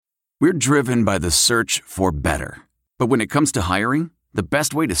We're driven by the search for better. But when it comes to hiring, the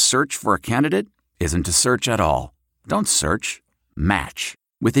best way to search for a candidate isn't to search at all. Don't search. Match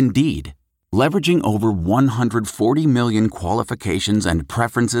with Indeed. Leveraging over 140 million qualifications and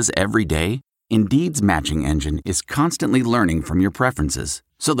preferences every day, Indeed's matching engine is constantly learning from your preferences.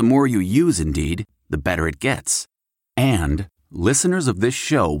 So the more you use Indeed, the better it gets. And listeners of this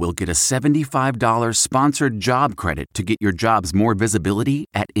show will get a $75 sponsored job credit to get your jobs more visibility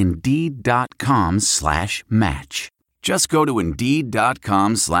at Indeed.com/match. Just go to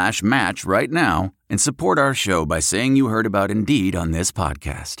Indeed.com/match right now and support our show by saying you heard about Indeed on this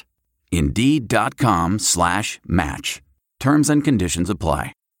podcast. Indeed.com/match. Terms and conditions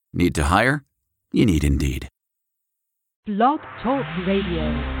apply. Need to hire? You need Indeed. Blog Talk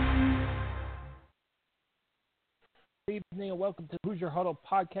Radio. Good evening and welcome to Hoosier Huddle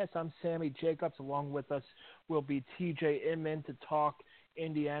Podcast. I'm Sammy Jacobs. Along with us will be TJ Inman to talk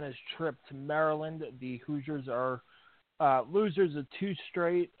Indiana's trip to Maryland. The Hoosiers are losers of two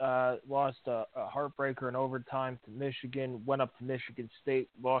straight, lost a heartbreaker in overtime to Michigan, went up to Michigan State,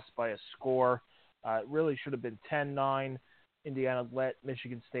 lost by a score. It really should have been 10-9. Indiana let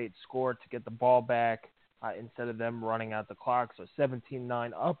Michigan State score to get the ball back instead of them running out the clock. So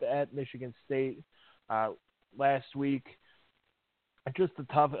 17-9 up at Michigan State last week. Just a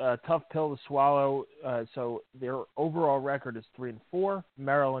tough pill to swallow. So their overall record is 3-4.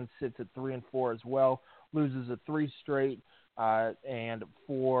 Maryland sits at 3-4 as well. Loses a three straight and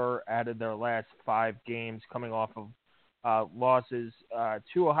four out of their last 5 games, coming off of losses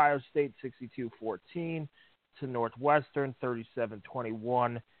to Ohio State 62-14, to Northwestern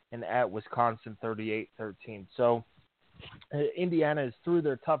 37-21, and at Wisconsin 38-13. So Indiana is through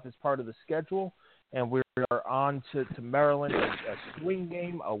their toughest part of the schedule, and we are on to Maryland, a swing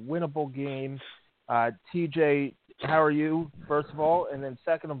game, a winnable game. TJ, how are you, first of all? And then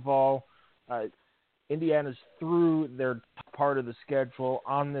second of all, Indiana's through their part of the schedule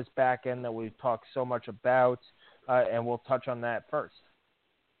on this back end that we've talked so much about, and we'll touch on that first.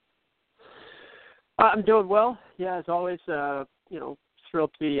 I'm doing well. Yeah, as always,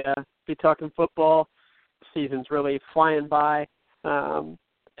 thrilled to be talking football. Season's really flying by, and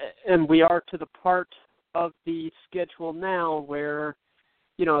we are to the part of the schedule now where,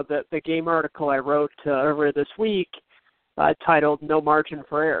 the game article I wrote earlier this week titled "No Margin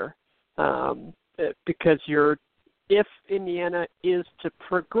for Error." Because if Indiana is to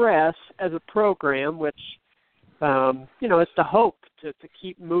progress as a program, which, it's the hope to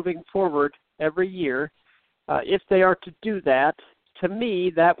keep moving forward every year, if they are to do that, to me,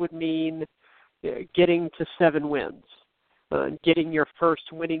 that would mean getting to 7 wins, getting your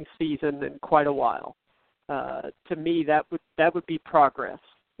first winning season in quite a while. To me, that would be progress,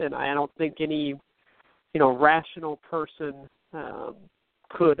 and I don't think any, rational person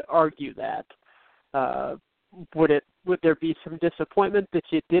could argue that. Would there be some disappointment that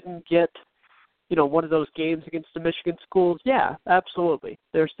you didn't get, one of those games against the Michigan schools? Yeah, absolutely.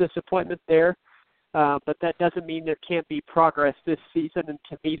 There's disappointment there, but that doesn't mean there can't be progress this season. And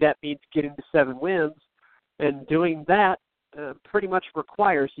to me, that means getting to 7 wins, and doing that pretty much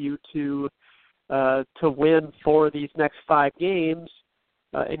requires you to win 4 of these next 5 games,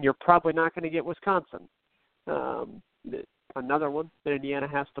 and you're probably not going to get Wisconsin. Another one that Indiana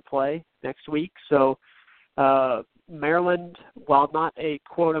has to play next week. So Maryland, while not a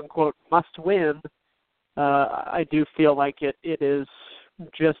quote-unquote must-win, I do feel like it is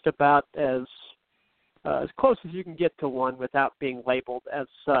just about as close as you can get to one without being labeled as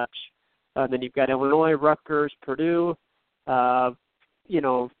such. Then you've got Illinois, Rutgers, Purdue.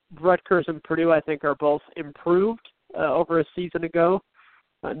 Rutgers and Purdue, I think, are both improved over a season ago.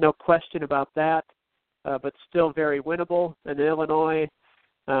 No question about that. But still very winnable. And Illinois,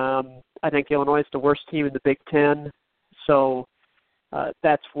 I think Illinois is the worst team in the Big Ten. So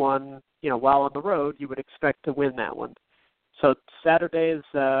that's one, while on the road, you would expect to win that one. So Saturdays,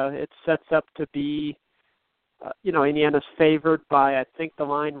 it sets up to be, Indiana's favored by, I think the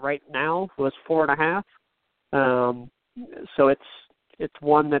line right now was 4.5. So it's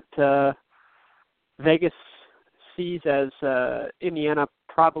one that Vegas sees as Indiana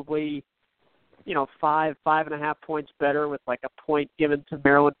probably, 5.5 points better, with like a point given to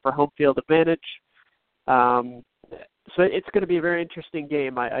Maryland for home field advantage. So it's going to be a very interesting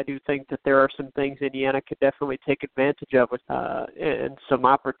game. I do think that there are some things Indiana could definitely take advantage of with, and some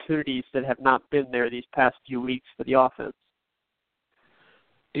opportunities that have not been there these past few weeks for the offense.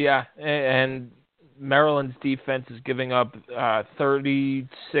 Yeah, and Maryland's defense is giving up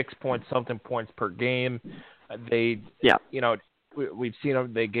 36-point-something points per game. We've seen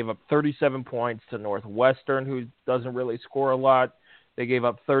them. They gave up 37 points to Northwestern, who doesn't really score a lot. They gave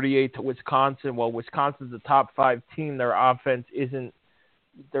up 38 to Wisconsin. Well, Wisconsin's a top 5 team. Their offense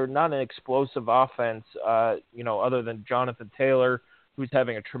they're not an explosive offense, other than Jonathan Taylor, who's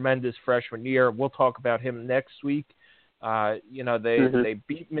having a tremendous freshman year. We'll talk about him next week. They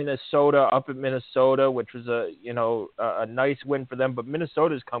beat Minnesota up at Minnesota, which was a nice win for them, but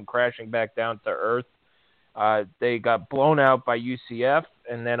Minnesota's come crashing back down to earth. They got blown out by UCF,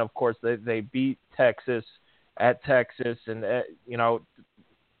 and then, of course, they beat Texas at Texas, and,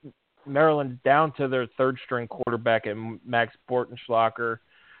 Maryland's down to their third-string quarterback and Max Bortenschlager,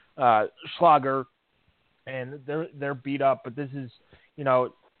 and they're beat up. But this is,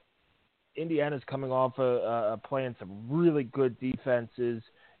 Indiana's coming off playing some really good defenses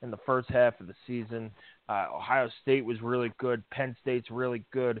in the first half of the season. Ohio State was really good. Penn State's really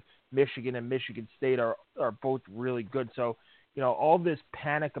good. Michigan and Michigan State are both really good. So, all this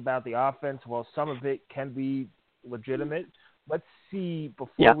panic about the offense, while some of it can be legitimate, let's see,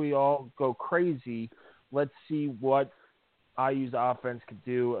 before we all go crazy, let's see what IU's offense could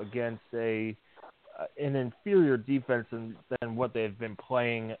do against an inferior defense than what they've been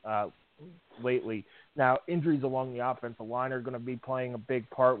playing lately. Now, injuries along the offensive line are going to be playing a big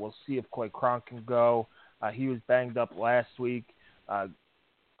part. We'll see if Coy Cronk can go. He was banged up last week.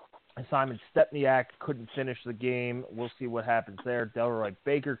 Simon Stepniak couldn't finish the game. We'll see what happens there. Delroy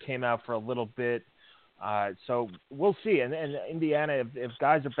Baker came out for a little bit. So we'll see. And Indiana, if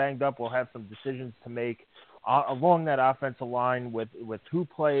guys are banged up, we'll have some decisions to make along that offensive line with who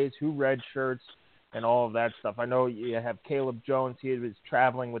plays, who redshirts, and all of that stuff. I know you have Caleb Jones. He was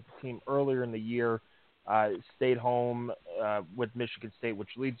traveling with the team earlier in the year, stayed home with Michigan State, which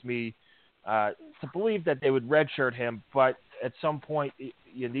leads me to believe that they would redshirt him. But at some point,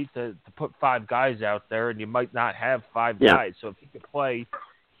 you need to put 5 guys out there, and you might not have 5 guys. So if he could play,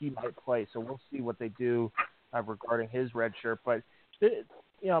 he might play. So we'll see what they do regarding his red shirt. But,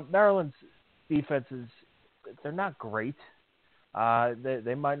 Maryland's defenses, they're not great.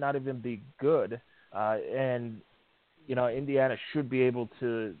 They might not even be good. And Indiana should be able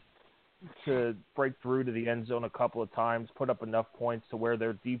to break through to the end zone a couple of times, put up enough points to where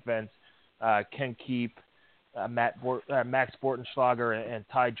their defense can keep Max Bortenschlager and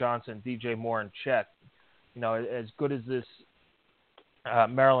Ty Johnson, DJ Moore in check. As good as this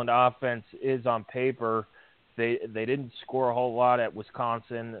Maryland offense is on paper, they didn't score a whole lot at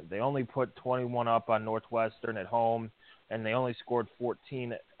Wisconsin. They only put 21 up on Northwestern at home, and they only scored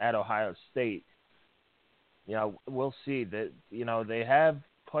 14 at Ohio State. We'll see that. They have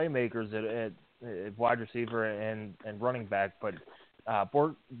playmakers at wide receiver and running back, but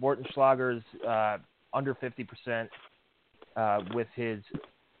Bortenschlager's under 50% with his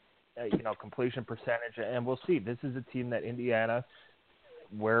completion percentage, and we'll see. This is a team that Indiana,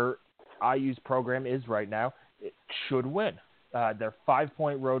 where IU's program is right now, it should win. They're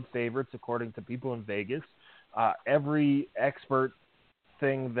 5-point road favorites according to people in Vegas. Every expert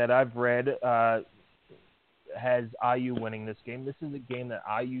thing that I've read has IU winning this game. This is a game that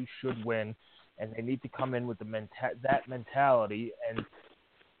IU should win, and they need to come in with that mentality. And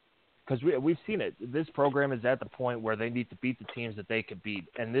because we've seen it, this program is at the point where they need to beat the teams that they could beat.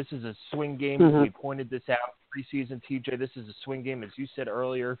 And this is a swing game. We pointed this out preseason, TJ. This is a swing game, as you said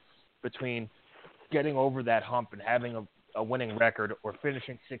earlier, between getting over that hump and having a winning record, or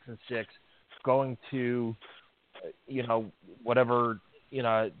finishing 6-6, going to, whatever,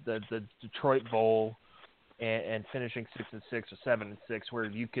 the Detroit Bowl, and finishing 6-6 or 7-6, where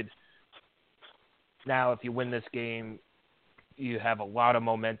you could, now if you win this game, you have a lot of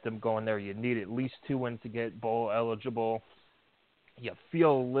momentum going there. You need at least 2 wins to get bowl eligible. You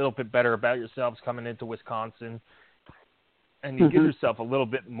feel a little bit better about yourselves coming into Wisconsin, and you give yourself a little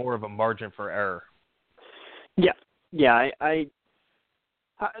bit more of a margin for error. Yeah. The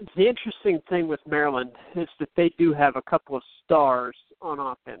interesting thing with Maryland is that they do have a couple of stars on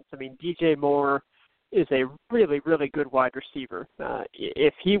offense. I mean, DJ Moore is a really, really good wide receiver.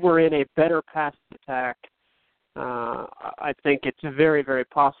 If he were in a better pass attack, I think it's very, very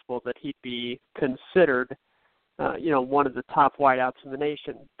possible that he'd be considered, one of the top wideouts in the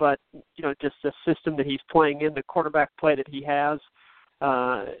nation. But, just the system that he's playing in, the quarterback play that he has,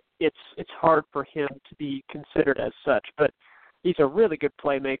 it's hard for him to be considered as such. But he's a really good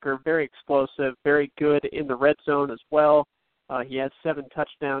playmaker, very explosive, very good in the red zone as well. He has 7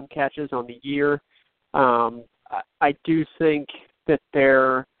 touchdown catches on the year. I do think that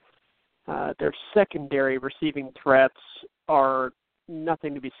their secondary receiving threats are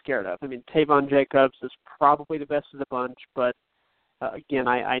nothing to be scared of. I mean, Tavon Jacobs is probably the best of the bunch, but again,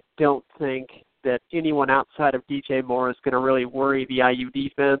 I don't think that anyone outside of DJ Moore is going to really worry the IU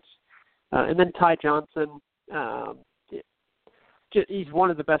defense. And then Ty Johnson, he's one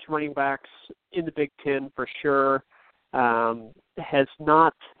of the best running backs in the Big Ten for sure. Has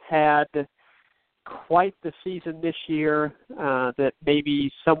not had quite the season this year that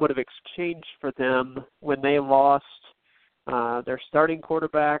maybe some would have exchanged for them when they lost their starting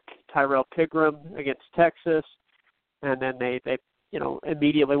quarterback, Tyrell Pigram, against Texas, and then they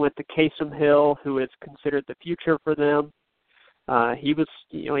immediately went to Taysom Hill, who is considered the future for them. He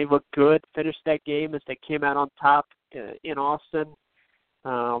looked good, finished that game as they came out on top in Austin.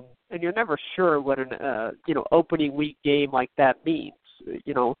 And you're never sure what an opening week game like that means.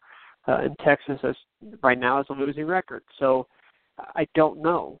 In Texas right now is a losing record. So I don't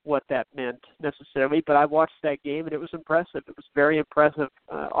know what that meant necessarily, but I watched that game and it was impressive. It was very impressive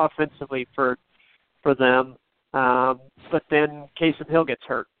offensively for them. But then Taysom Hill gets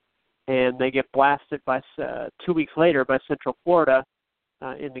hurt, and they get blasted by 2 weeks later by Central Florida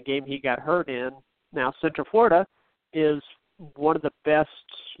in the game he got hurt in. Now, Central Florida is one of the best,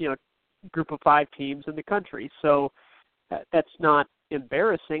 group of 5 teams in the country. So that's not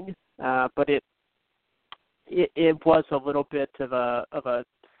embarrassing, but it was a little bit of a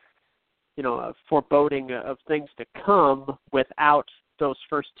foreboding of things to come without those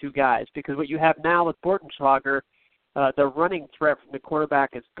first 2 guys, because what you have now with Bortenschlager, the running threat from the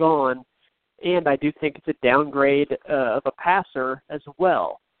quarterback is gone, and I do think it's a downgrade of a passer as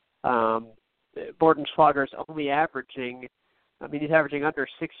well. Bortenschlager's only averaging under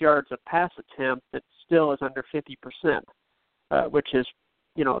 6 yards of pass attempt that still is under 50%, which is,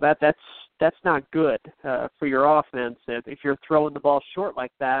 that's not good for your offense if you're throwing the ball short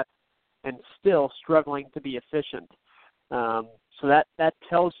like that and still struggling to be efficient. So that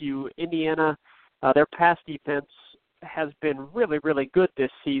tells you Indiana, their pass defense has been really, really good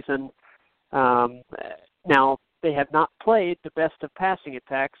this season. Now, they have not played the best of passing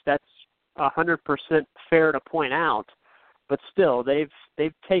attacks. That's 100% fair to point out. But still,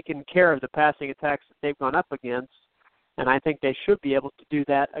 they've taken care of the passing attacks that they've gone up against, and I think they should be able to do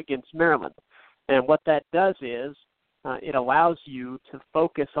that against Maryland. And what that does is it allows you to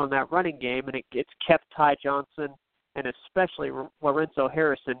focus on that running game, and it's kept Ty Johnson and especially Lorenzo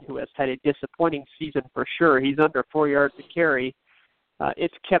Harrison, who has had a disappointing season for sure. He's under 4 yards to carry.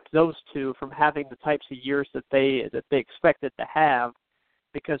 It's kept those two from having the types of years that they expected to have,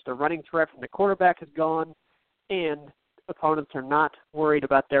 because the running threat from the quarterback is gone, and opponents are not worried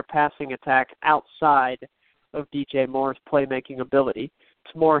about their passing attack outside of DJ Moore's playmaking ability.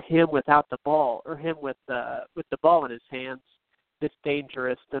 It's more him without the ball, or him with the ball in his hands, that's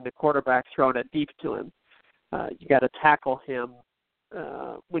dangerous than the quarterback throwing it deep to him. You got to tackle him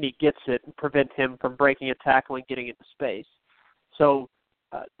when he gets it and prevent him from breaking a tackle and getting into space. So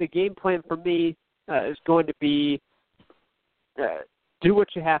the game plan for me is going to be do what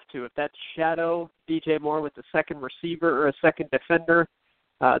you have to. If that's shadow DJ Moore with a second receiver or a second defender,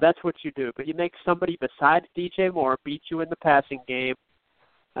 that's what you do. But you make somebody besides DJ Moore beat you in the passing game,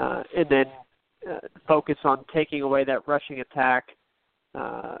 and then focus on taking away that rushing attack.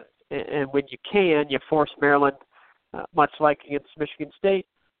 And when you can, you force Maryland, much like against Michigan State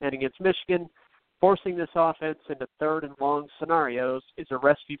and against Michigan. Forcing this offense into third and long scenarios is a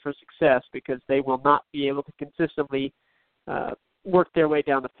recipe for success, because they will not be able to consistently work their way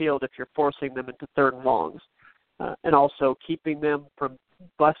down the field if you're forcing them into third and longs. And also keeping them from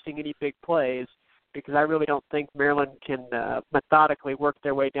busting any big plays, because I really don't think Maryland can methodically work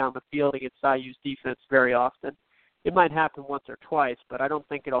their way down the field against IU's defense very often. It might happen once or twice, but I don't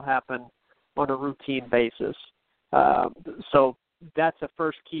think it'll happen on a routine basis. So that's a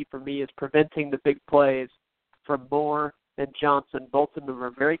first key for me, is preventing the big plays from Moore and Johnson. Both of them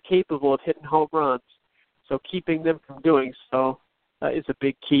are very capable of hitting home runs, so keeping them from doing so is a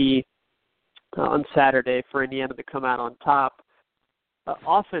big key on Saturday for Indiana to come out on top.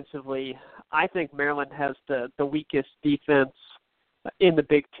 Offensively, I think Maryland has the weakest defense in the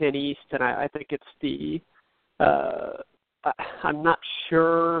Big Ten East, and I think it's I'm not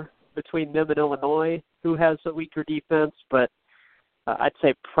sure between them and Illinois who has a weaker defense, but I'd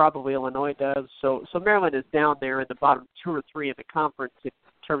say probably Illinois does. So Maryland is down there in the bottom 2 or 3 in the conference in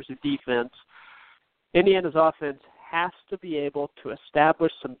terms of defense. Indiana's offense has to be able to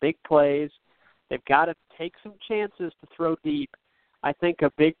establish some big plays. They've got to take some chances to throw deep. I think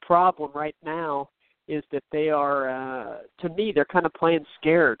a big problem right now is that they are, to me, they're kind of playing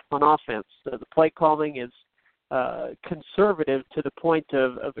scared on offense. The play calling is conservative to the point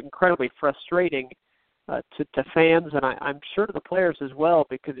of incredibly frustrating to fans, and I'm sure to the players as well,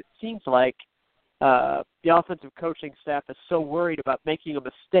 because it seems like the offensive coaching staff is so worried about making a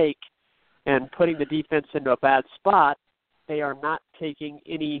mistake and putting the defense into a bad spot, they are not taking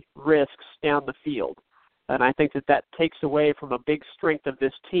any risks down the field. And I think that takes away from a big strength of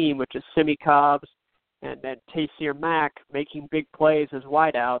this team, which is Simmie Cobbs and then Taysir Mack making big plays as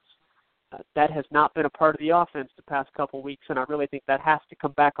wideouts. That has not been a part of the offense the past couple of weeks, and I really think that has to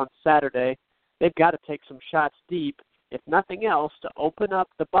come back on Saturday. They've got to take some shots deep, if nothing else, to open up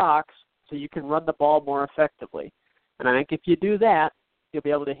the box so you can run the ball more effectively. And I think if you do that, you'll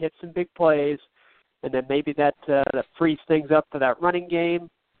be able to hit some big plays, and then maybe that frees things up for that running game,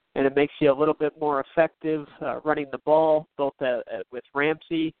 and it makes you a little bit more effective running the ball, both with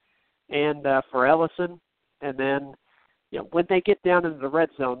Ramsey and for Ellison. And then, when they get down into the red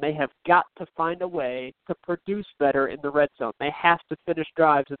zone, they have got to find a way to produce better in the red zone. They have to finish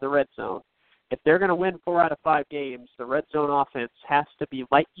drives in the red zone. If they're going to win 4 out of 5 games, the red zone offense has to be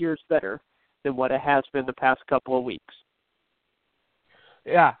light years better than what it has been the past couple of weeks.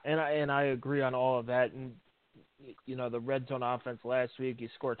 Yeah, and I agree on all of that. And, the red zone offense last week, you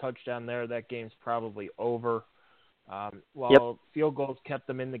score a touchdown there, that game's probably over. While field goals kept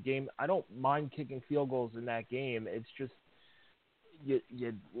them in the game, I don't mind kicking field goals in that game. It's just you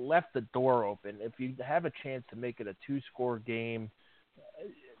left the door open. If you have a chance to make it a 2-score game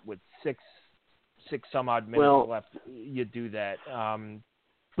with six some odd minutes left, you do that.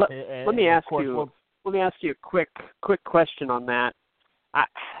 Let me ask you a quick question on that.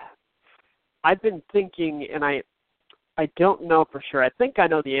 I've been thinking, and I don't know for sure. I think I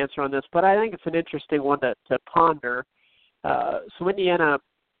know the answer on this, but I think it's an interesting one to ponder. So Indiana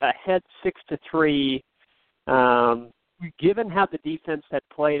ahead 6-3. Given how the defense had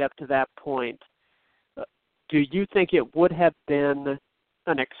played up to that point, do you think it would have been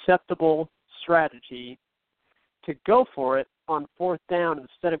an acceptable strategy to go for it on 4th down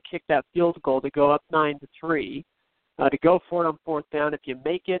instead of kick that field goal to go up 9-3? To go for it on 4th down, if you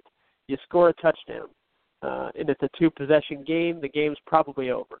make it, you score a touchdown. And it's a 2-possession game, the game's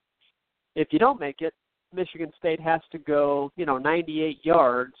probably over. If you don't make it, Michigan State has to go, 98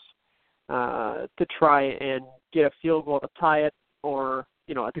 yards to try and get a field goal to tie it or,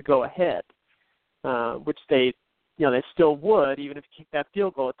 to go ahead, which they still would. Even if you kick that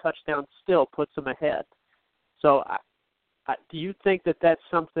field goal, a touchdown still puts them ahead. So do you think that that's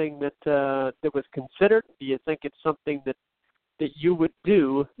something that was considered? Do you think it's something that you would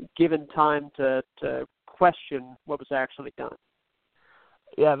do given time to question what was actually done?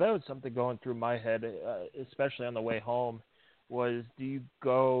 Yeah, that was something going through my head, especially on the way home, was do you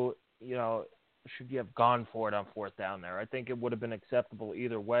go, should you have gone for it on 4th down there? I think it would have been acceptable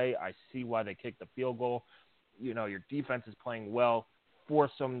either way. I see why they kicked the field goal. Your defense is playing well.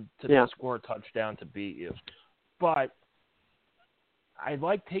 Force them to score a touchdown to beat you. But I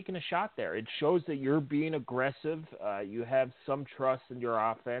like taking a shot there. It shows that you're being aggressive. You have some trust in your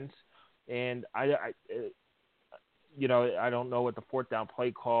offense. And I don't know what the 4th down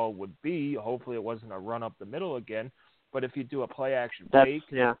play call would be. Hopefully it wasn't a run up the middle again. But if you do a play action fake,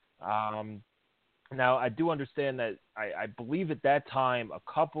 now I do understand that I believe at that time a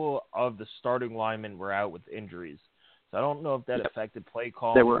couple of the starting linemen were out with injuries. So I don't know if that affected play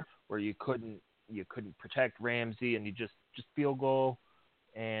call where you couldn't protect Ramsey and you just field goal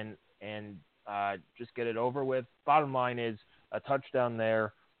and just get it over with. Bottom line is a touchdown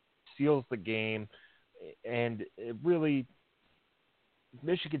there seals the game, and it really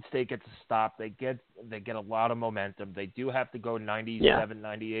Michigan State gets a stop. They get a lot of momentum. They do have to go 97,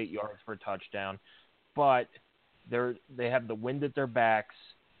 98 yards for a touchdown, but they have the wind at their backs,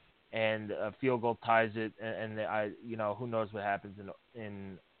 and a field goal ties it. And who knows what happens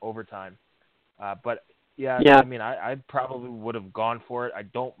in overtime. But I mean, I probably would have gone for it. I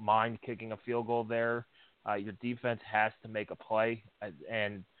don't mind kicking a field goal there. Your defense has to make a play,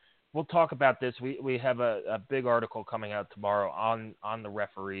 and we'll talk about this. We have a big article coming out tomorrow on the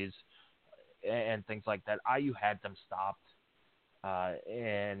referees and things like that. IU had them stopped,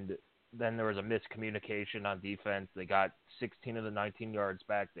 and then there was a miscommunication on defense. They got 16 of the 19 yards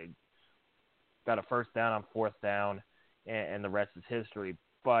back. They got a 1st down on 4th down, and the rest is history.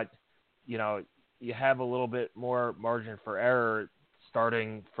 But, you have a little bit more margin for error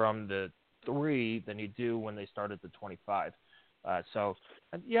starting from the 3 than you do when they start at the 25. I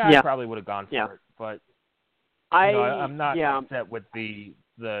probably would have gone for it, but I'm not upset with the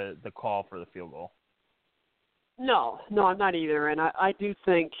call for the field goal. No, I'm not either. And I do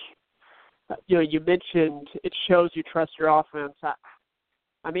think, you mentioned it shows you trust your offense.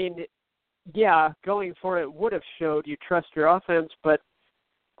 I mean, going for it would have showed you trust your offense, but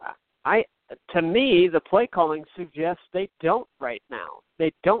to me, the play calling suggests they don't right now.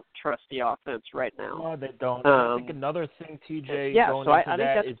 They don't trust the offense right now. No, they don't. I think another thing, TJ, going so into I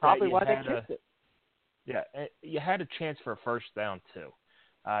think that's probably why they kicked it. Yeah, you had a chance for a 1st down too.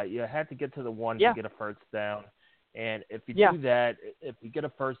 You had to get to the one Yeah. to get a first down. And if you Yeah. do that, if you get a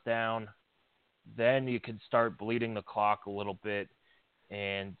first down, then you can start bleeding the clock a little bit.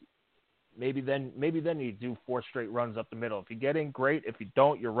 And maybe then you do 4 straight runs up the middle. If you get in, great. If you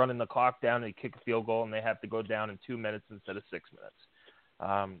don't, you're running the clock down and you kick a field goal, and they have to go down in 2 minutes instead of 6 minutes.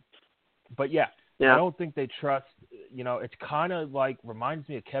 But yeah, I don't think they trust. It's kind of like reminds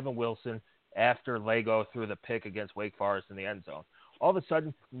me of Kevin Wilson after Lego threw the pick against Wake Forest in the end zone. All of a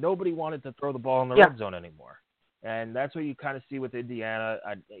sudden, nobody wanted to throw the ball in the red zone anymore, and that's what you kind of see with Indiana.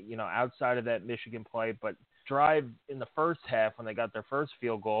 Outside of that Michigan play, but drive in the first half when they got their first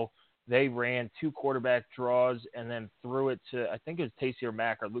field goal. They ran 2 quarterback draws and then threw it to, I think it was Taysier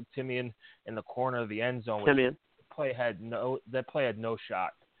Mack or Luke Timian in the corner of the end zone. That play had no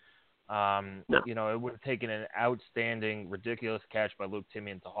shot. No. It would have taken an outstanding, ridiculous catch by Luke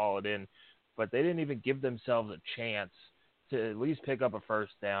Timian to haul it in, but they didn't even give themselves a chance to at least pick up a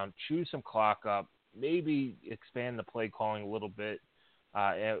first down, chew some clock up, maybe expand the play calling a little bit,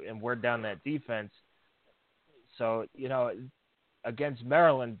 and wear down that defense. So, against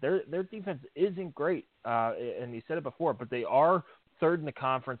Maryland, their defense isn't great, and you said it before, but they are third in the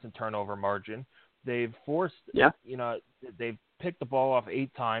conference in turnover margin. They've forced, they've picked the ball off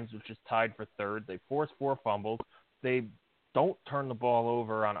 8 times, which is tied for third. They forced 4 fumbles. They don't turn the ball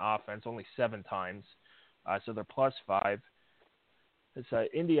over on offense, only 7 times, so they're +5.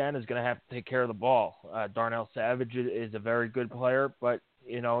 Indiana's going to have to take care of the ball. Darnell Savage is a very good player, but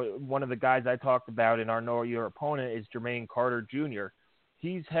one of the guys I talked about in our Know Your Opponent is Jermaine Carter Jr.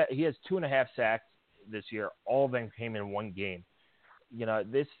 He has 2.5 sacks this year. All of them came in one game.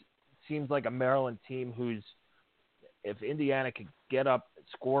 This seems like a Maryland team who's, if Indiana could get up,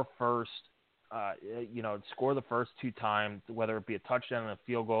 score first, score the first 2 times, whether it be a touchdown and a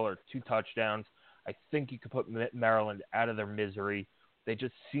field goal or 2 touchdowns, I think you could put Maryland out of their misery. They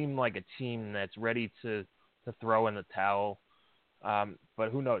just seem like a team that's ready to throw in the towel. But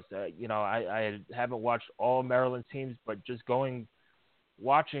who knows? I haven't watched all Maryland teams, but just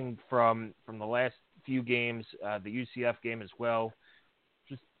watching from the last few games, the UCF game as well,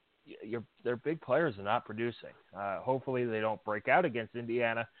 just their big players are not producing. Hopefully they don't break out against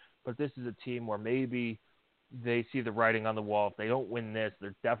Indiana, but this is a team where maybe they see the writing on the wall. If they don't win this,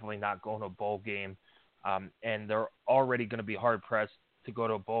 they're definitely not going to a bowl game, and they're already going to be hard-pressed to go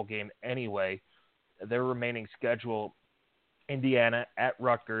to a bowl game anyway. Their remaining schedule: Indiana at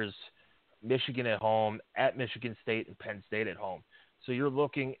Rutgers, Michigan at home, at Michigan State, and Penn State at home. So you're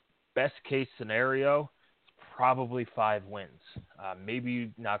looking, best case scenario, probably 5 wins. Maybe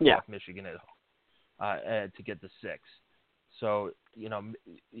you knock off Michigan at home to get the 6. So,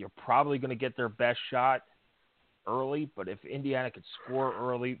 you're probably going to get their best shot early, but if Indiana could score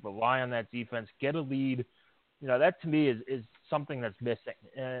early, rely on that defense, get a lead, that to me is something that's missing,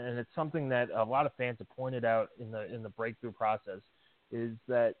 and it's something that a lot of fans have pointed out in the breakthrough process, is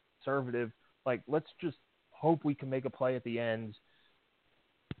that conservative, let's just hope we can make a play at the end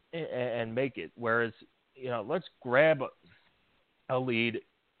and make it. Whereas, let's grab a lead,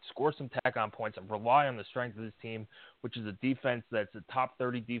 score some tack-on points, and rely on the strength of this team, which is a defense that's a top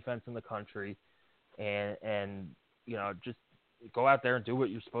 30 defense in the country, and just go out there and do what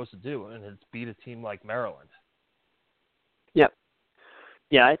you're supposed to do, and it's beat a team like Maryland. Yep.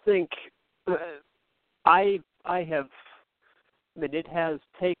 Yeah, I think I have. I mean, it has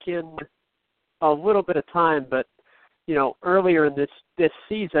taken a little bit of time, but earlier in this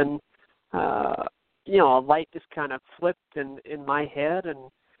season, a light just kind of flipped in my head, and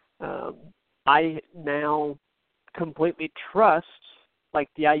I now completely trust the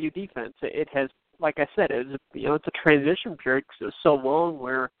IU defense. It has, like I said, it's a transition period because it was so long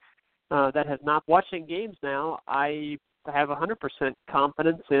where that has not. Watching games now, I have 100%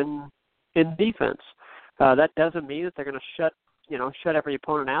 confidence in defense. That doesn't mean that they're going to shut every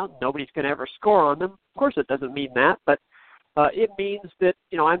opponent out. Nobody's going to ever score on them. Of course, it doesn't mean that, but it means that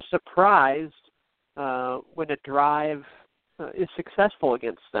I'm surprised when a drive is successful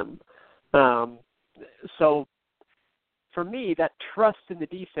against them. So for me, that trust in the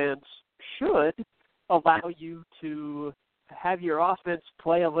defense should allow you to have your offense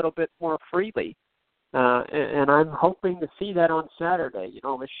play a little bit more freely. And I'm hoping to see that on Saturday.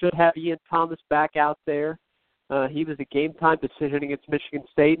 They should have Ian Thomas back out there. He was a game-time decision against Michigan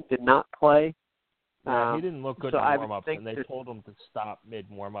State and did not play. Yeah, he didn't look good in warm-ups, and they told him to stop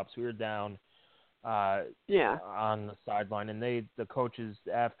mid-warm-ups. We were down on the sideline, and the coaches,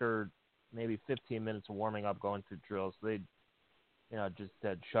 after maybe 15 minutes of warming up, going through drills, they just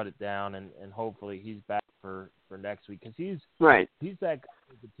said shut it down, and hopefully he's back for next week because he's that guy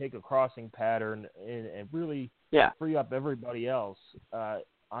who could take a crossing pattern and really free up everybody else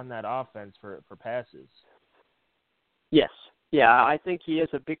on that offense for passes. Yes. Yeah, I think he is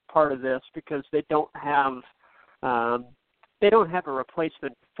a big part of this because they don't have a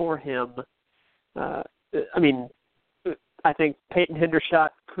replacement for him. I think Peyton Hendershot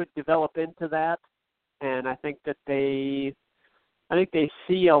could develop into that, and I think that they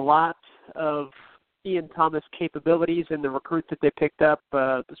see a lot of Ian Thomas capabilities in the recruit that they picked up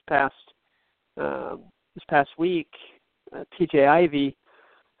this past week, TJ Ivey,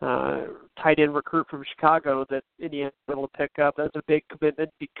 tight end recruit from Chicago that Indiana was able to pick up. That's a big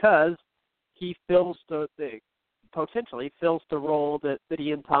commitment because he potentially fills the role that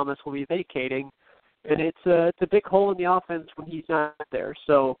Ian Thomas will be vacating, and it's a big hole in the offense when he's not there.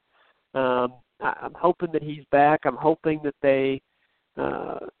 So I'm hoping that he's back. I'm hoping that they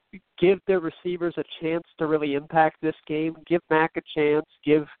give their receivers a chance to really impact this game. Give Mack a chance.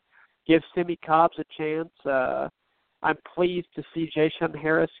 Give Simmie Cobbs a chance. I'm pleased to see Ja'Shawn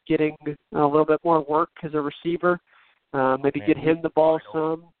Harris getting a little bit more work as a receiver. Maybe get him the ball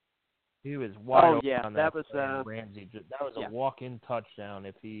some. He was wide open on that was Ramsey. That was a walk-in touchdown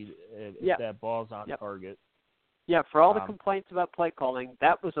if that ball's on target. Yeah, for all the complaints about play calling,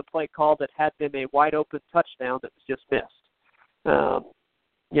 that was a play call that had been a wide-open touchdown that was just missed. And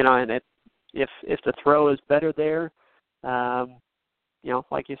if the throw is better there,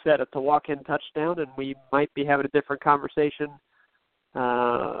 like you said, it's a walk-in touchdown, and we might be having a different conversation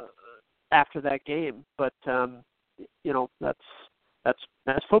after that game. But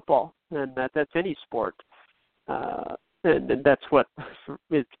that's football, and that's any sport, and that's what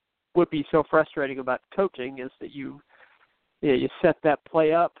it would be so frustrating about coaching is that you set that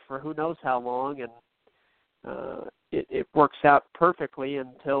play up for who knows how long, and it works out perfectly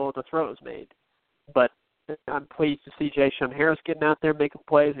until the throw is made. But I'm pleased to see Ja'Shawn Harris getting out there making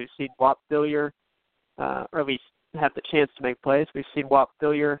plays. We've seen Whop Philyor, or at least have the chance to make plays. We've seen Whop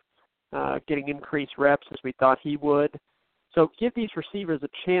Philyor getting increased reps as we thought he would. So give these receivers a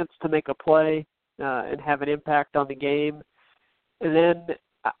chance to make a play and have an impact on the game. And then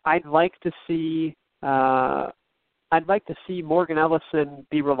I'd like to see Morgan Ellison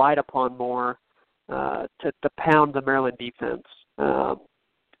be relied upon more to pound the Maryland defense.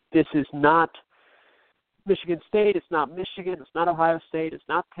 This is not Michigan State. It's not Michigan. It's not Ohio State. It's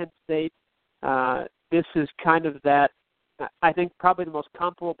not Penn State. This is kind of that. I think probably the most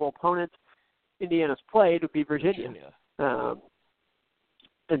comparable opponent Indiana's played would be Virginia. And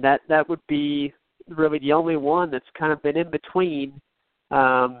that would be really the only one that's kind of been in between,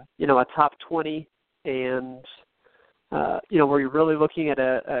 a top 20 and, where you're really looking at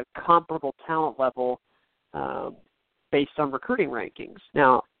a comparable talent level based on recruiting rankings.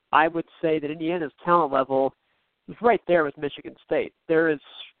 Now, I would say that Indiana's talent level is right there with Michigan State. There is,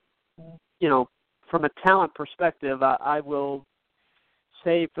 from a talent perspective, I will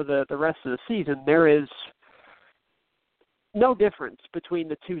say for the rest of the season, there is no difference between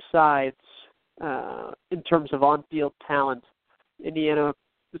the two sides in terms of on-field talent. Indiana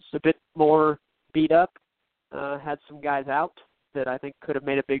was a bit more beat up, had some guys out that I think could have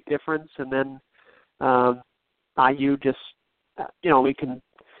made a big difference, and then IU just, we can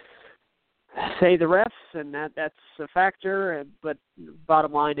say the refs, and that's a factor, but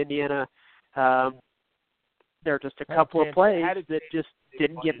bottom line, Indiana, there are just a couple of plays that just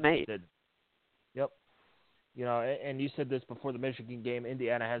didn't get made. Yep. And you said this before the Michigan game,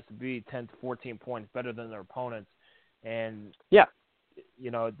 Indiana has to be 10 to 14 points better than their opponents. And,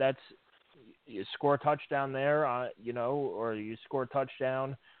 that's you score a touchdown there, or you score a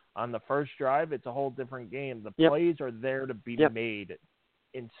touchdown on the first drive, it's a whole different game. The plays are there to be made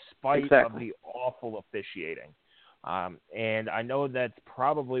in spite of the awful officiating. And I know that's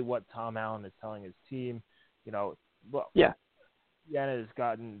probably what Tom Allen is telling his team. Indiana has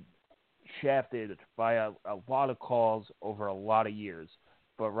gotten shafted by a lot of calls over a lot of years.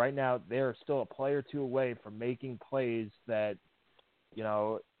 But right now, they're still a play or two away from making plays that,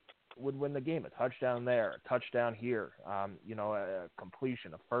 would win the game. A touchdown there, a touchdown here, a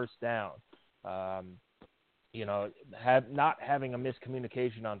completion, a first down. Not having a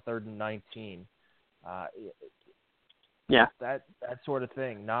miscommunication on 3rd and 19. That sort of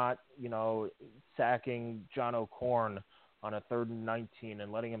thing. Not, sacking John O'Korn on a 3rd and 19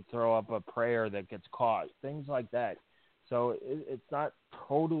 and letting him throw up a prayer that gets caught. Things like that. So it's not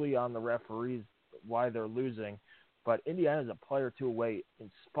totally on the referees why they're losing, but Indiana's a play or two away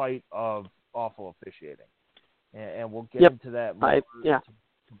in spite of awful officiating. And we'll get into that more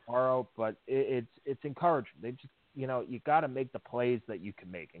tomorrow, but it's encouraging. They just, you got to make the plays that you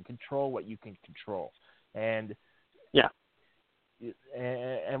can make and control what you can control. And yeah,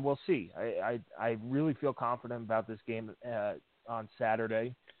 and we'll see. I really feel confident about this game on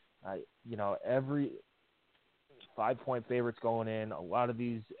Saturday. Every 5-point favorites going in. A lot of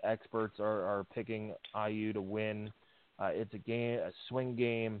these experts are picking IU to win. It's a swing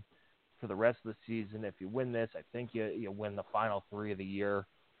game for the rest of the season. If you win this, I think you win the final 3 of the year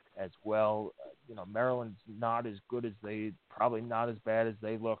as well. Maryland's not as good probably not as bad as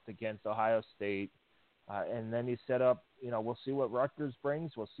they looked against Ohio State. And then you set up, we'll see what Rutgers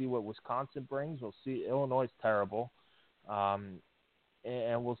brings. We'll see what Wisconsin brings. We'll see Illinois is terrible.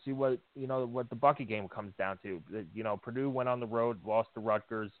 And we'll see what the Bucky game comes down to. Purdue went on the road, lost to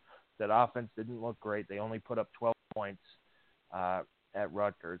Rutgers. That offense didn't look great. They only put up 12 points at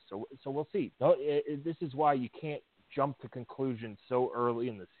Rutgers. So we'll see. This is why you can't jump to conclusions so early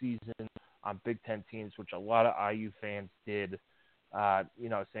in the season on Big Ten teams, which a lot of IU fans did.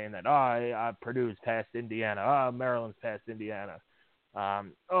 Saying that Purdue's past Indiana, Maryland's past Indiana.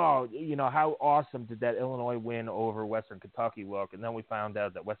 How awesome did that Illinois win over Western Kentucky look? And then we found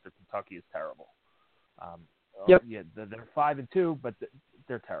out that Western Kentucky is terrible. Yep. Yeah, they're 5-2, but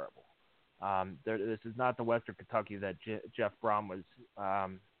they're terrible. This is not the Western Kentucky that Jeff Brom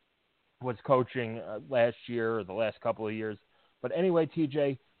was coaching last year or the last couple of years. But anyway,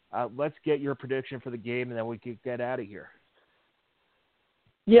 TJ, let's get your prediction for the game, and then we can get out of here.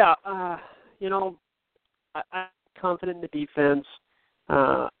 Yeah, I'm confident in the defense.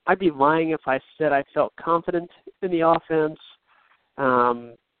 I'd be lying if I said I felt confident in the offense.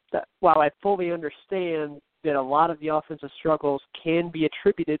 That while I fully understand that a lot of the offensive struggles can be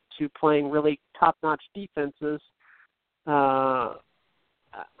attributed to playing really top-notch defenses,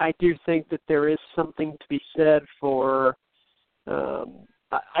 I do think that there is something to be said for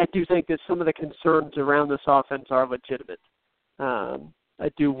I do think that some of the concerns around this offense are legitimate. I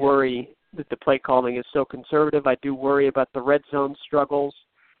do worry that the play calling is so conservative. I do worry about the red zone struggles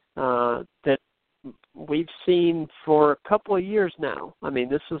that we've seen for a couple of years now. I mean,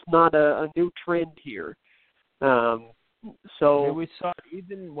 this is not a new trend here. So we saw it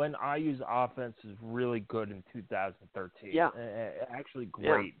even when IU's offense was really good in 2013. Yeah. Actually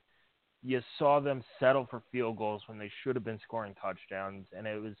great. Yeah. You saw them settle for field goals when they should have been scoring touchdowns, and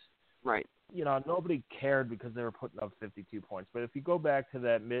it was right. Nobody cared because they were putting up 52 points. But if you go back to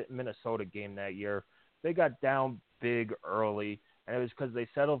that Minnesota game that year, they got down big early, and it was because they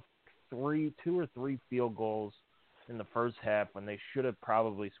settled 2 or 3 field goals in the first half when they should have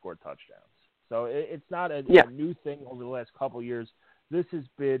probably scored touchdowns. So it's not a new thing over the last couple of years. This has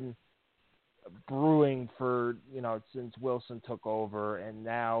been brewing for, since Wilson took over, and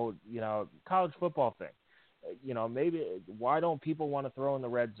now, college football thing. Maybe why don't people want to throw in the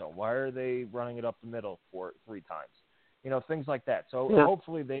red zone? Why are they running it up the middle 3 times? Things like that. So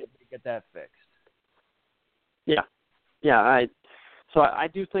hopefully they get that fixed. Yeah. Yeah. I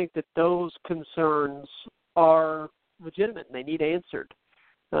do think that those concerns are legitimate and they need answered.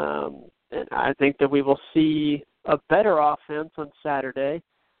 And I think that we will see a better offense on Saturday.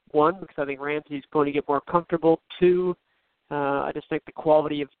 1, because I think Ramsey's going to get more comfortable. 2, I just think the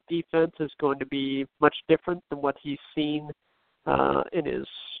quality of defense is going to be much different than what he's seen in his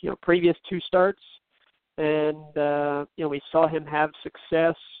previous 2 starts. And we saw him have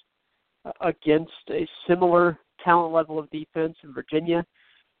success against a similar talent level of defense in Virginia.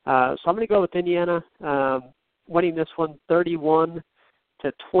 So I'm going to go with Indiana winning this one 31-20.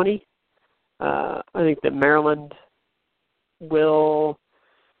 I think that Maryland will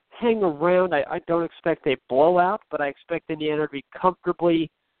hang around. I don't expect a blowout, but I expect Indiana to be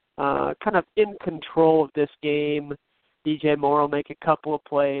comfortably kind of in control of this game. DJ Moore will make a couple of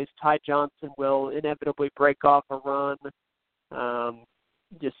plays. Ty Johnson will inevitably break off a run.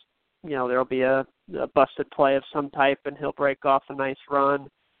 There'll be a busted play of some type, and he'll break off a nice run.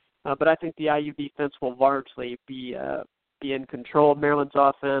 But I think the IU defense will largely be in control of Maryland's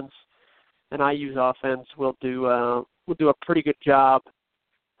offense, and IU's offense will do a pretty good job,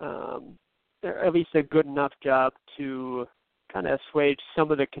 at least a good enough job to kind of assuage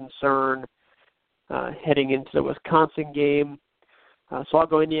some of the concern heading into the Wisconsin game. So I'll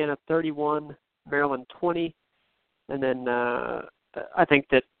go Indiana 31, Maryland 20, and then I think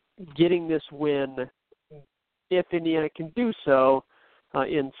that getting this win, if Indiana can do so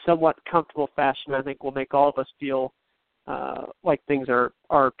in somewhat comfortable fashion, I think will make all of us feel like things are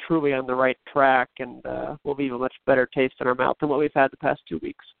truly on the right track, and will leave a much better taste in our mouth than what we've had the past 2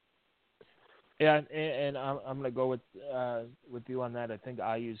 weeks. Yeah, and I'm going to go with you on that. I think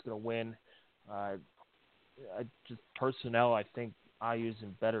IU's going to win. Just personnel, I think IU's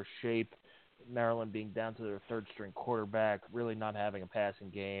in better shape. Maryland being down to their third-string quarterback, really not having a passing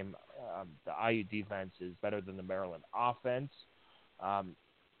game. The IU defense is better than the Maryland offense.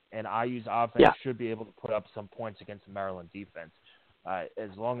 And IU's offense should be able to put up some points against the Maryland defense. As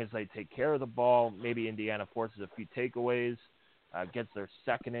long as they take care of the ball, maybe Indiana forces a few takeaways, gets their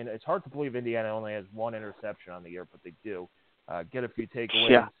second in. It's hard to believe Indiana only has one interception on the year, but they do. Get a few takeaways.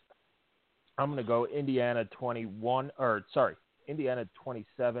 Yeah. I'm going to go Indiana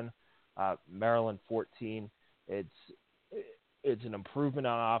 27, Maryland 14. It's an improvement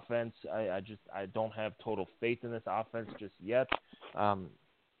on offense. I don't have total faith in this offense just yet.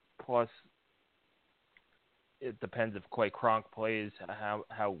 Plus, it depends if Clay Kronk plays,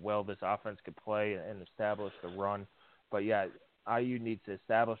 how well this offense could play and establish the run. But yeah, IU needs to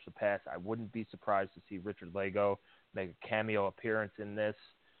establish the pass. I wouldn't be surprised to see Richard Lago make a cameo appearance in this.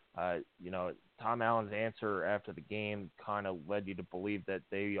 Tom Allen's answer after the game kind of led you to believe that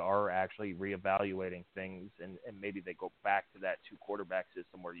they are actually reevaluating things, and maybe they go back to that two-quarterback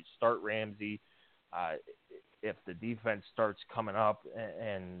system where you start Ramsey. If the defense starts coming up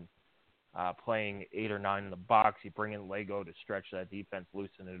and playing 8 or 9 in the box, you bring in Lago to stretch that defense,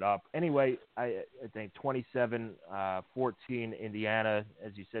 loosen it up. Anyway, I think 27-14 Indiana.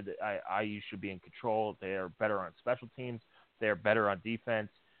 As you said, IU should be in control. They are better on special teams. They are better on defense.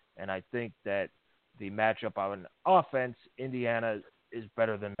 And I think that the matchup on offense, Indiana is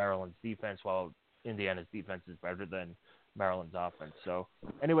better than Maryland's defense, while Indiana's defense is better than Maryland's offense. So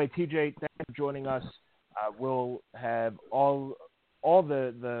anyway, TJ, thanks for joining us. We'll have all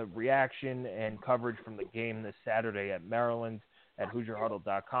the reaction and coverage from the game this Saturday at Maryland at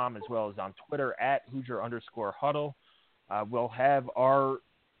HoosierHuddle.com, as well as on Twitter at Hoosier_Huddle. We'll have our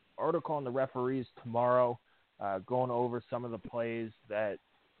article on the referees tomorrow, going over some of the plays that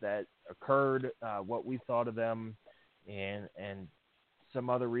occurred, what we thought of them, and some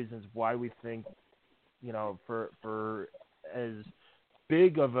other reasons why we think, for as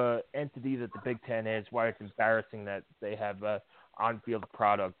big of a entity that the Big Ten is, why it's embarrassing that they have a on-field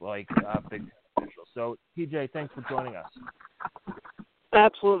product like Big Ten officials. So, TJ, thanks for joining us.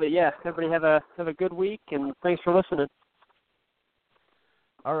 Absolutely, yeah. Everybody have a good week, and thanks for listening.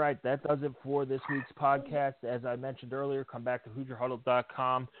 All right, that does it for this week's podcast. As I mentioned earlier, come back to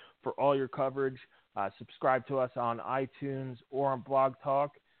HoosierHuddle.com for all your coverage. Subscribe to us on iTunes or on Blog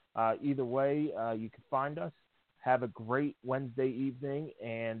Talk. Either way, you can find us. Have a great Wednesday evening,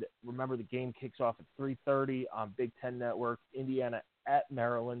 and remember the game kicks off at 3:30 on Big Ten Network, Indiana at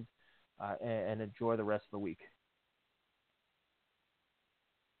Maryland, and enjoy the rest of the week.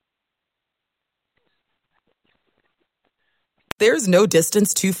 There's no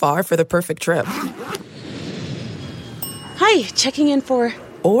distance too far for the perfect trip. Hi, checking in for...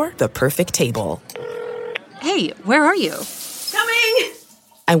 Or the perfect table. Hey, where are you? Coming!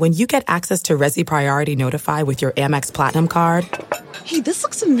 And when you get access to Resi Priority Notify with your Amex Platinum card... Hey, this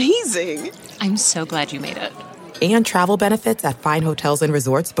looks amazing! I'm so glad you made it. And travel benefits at fine hotels and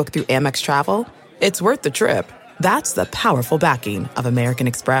resorts booked through Amex Travel, it's worth the trip. That's the powerful backing of American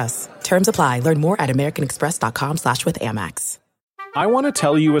Express. Terms apply. Learn more at americanexpress.com/withAmex. I want to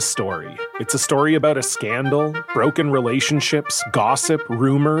tell you a story. It's a story about a scandal, broken relationships, gossip,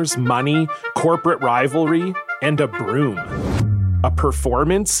 rumors, money, corporate rivalry, and a broom. A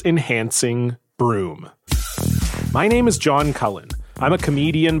performance-enhancing broom. My name is John Cullen. I'm a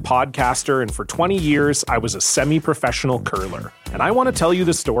comedian, podcaster, and for 20 years, I was a semi-professional curler. And I want to tell you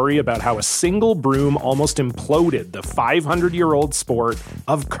the story about how a single broom almost imploded the 500-year-old sport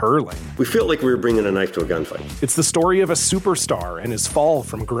of curling. We felt like we were bringing a knife to a gunfight. It's the story of a superstar and his fall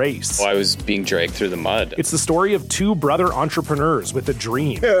from grace. Well, I was being dragged through the mud. It's the story of two brother entrepreneurs with a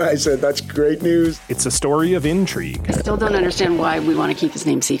dream. I said, that's great news. It's a story of intrigue. I still don't understand why we want to keep his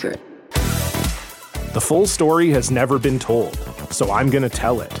name secret. The full story has never been told, so I'm going to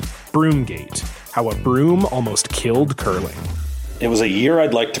tell it. Broomgate, how a broom almost killed curling. It was a year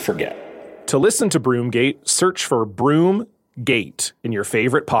I'd like to forget. To listen to Broomgate, search for Broomgate in your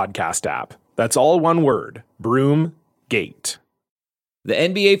favorite podcast app. That's all one word, Broomgate. The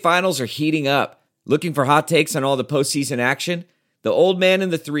NBA Finals are heating up. Looking for hot takes on all the postseason action? The Old Man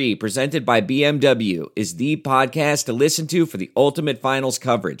and the Three, presented by BMW, is the podcast to listen to for the ultimate finals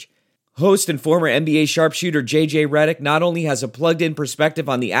coverage. Host and former NBA sharpshooter JJ Redick not only has a plugged-in perspective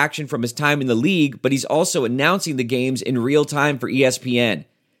on the action from his time in the league, but he's also announcing the games in real time for ESPN.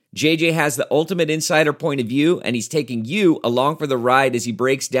 JJ has the ultimate insider point of view, and he's taking you along for the ride as he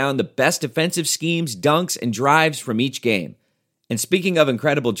breaks down the best defensive schemes, dunks, and drives from each game. And speaking of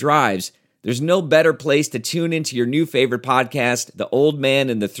incredible drives, there's no better place to tune into your new favorite podcast, The Old Man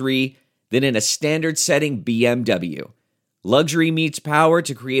and the Three, than in a standard-setting BMW. Luxury meets power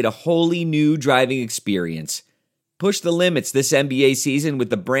to create a wholly new driving experience. Push the limits this NBA season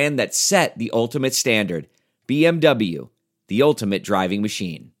with the brand that set the ultimate standard. BMW, the ultimate driving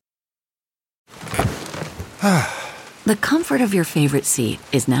machine. The comfort of your favorite seat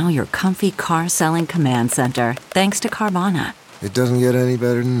is now your comfy car selling command center, thanks to Carvana. It doesn't get any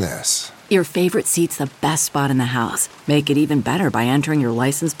better than this. Your favorite seat's the best spot in the house. Make it even better by entering your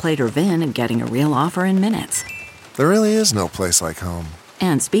license plate or VIN and getting a real offer in minutes. There really is no place like home.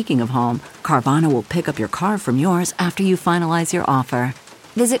 And speaking of home, Carvana will pick up your car from yours after you finalize your offer.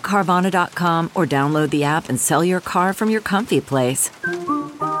 Visit Carvana.com or download the app and sell your car from your comfy place.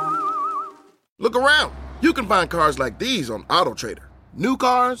 Look around. You can find cars like these on AutoTrader. New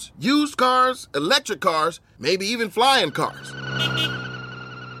cars, used cars, electric cars, maybe even flying cars.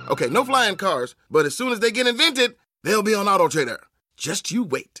 Okay, no flying cars, but as soon as they get invented, they'll be on AutoTrader. Just you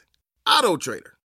wait. AutoTrader.